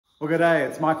Well, good day.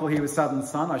 It's Michael here with Southern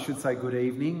Sun. I should say good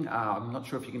evening. I'm not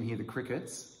sure if you can hear the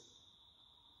crickets,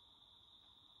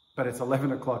 but it's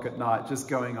 11 o'clock at night, just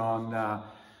going on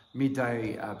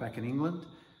midday back in England.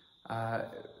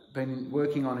 Been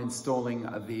working on installing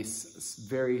this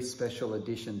very special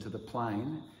addition to the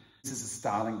plane. This is a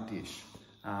Starlink dish.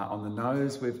 On the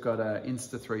nose, we've got an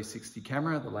Insta360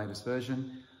 camera, the latest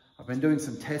version. I've been doing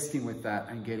some testing with that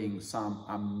and getting some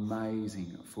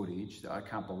amazing footage that I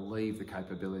can't believe the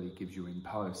capability it gives you in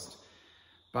post.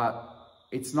 But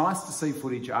it's nice to see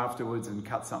footage afterwards and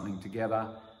cut something together.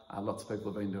 Lots of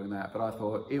people have been doing that, but I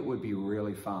thought it would be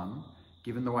really fun,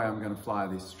 given the way I'm going to fly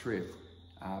this trip.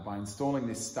 By installing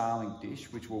this Starlink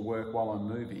dish, which will work while I'm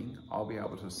moving, I'll be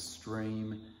able to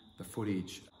stream the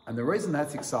footage. And the reason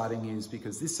that's exciting is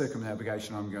because this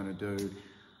circumnavigation I'm going to do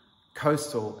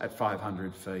coastal at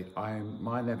 500 feet.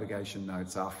 My navigation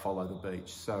notes are follow the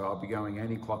beach. So I'll be going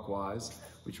anti-clockwise,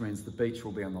 which means the beach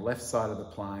will be on the left side of the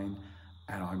plane,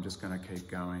 and I'm just going to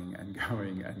keep going and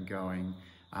going and going.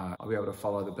 I'll be able to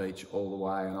follow the beach all the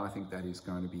way, and I think that is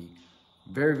going to be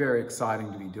very, very exciting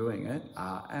to be doing it.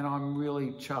 And I'm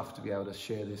really chuffed to be able to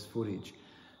share this footage.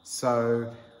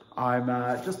 So I'm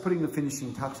just putting the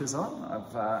finishing touches on.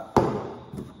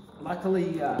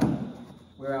 Luckily,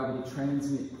 we're able to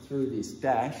transmit through this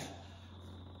dash,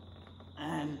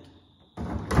 and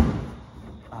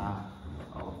I'll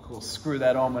of course screw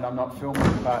that on when I'm not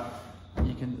filming, but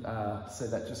you can see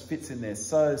that just fits in there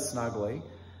so snugly.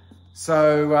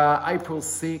 So April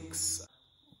 6,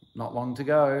 not long to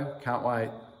go, can't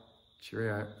wait.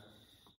 Cheerio.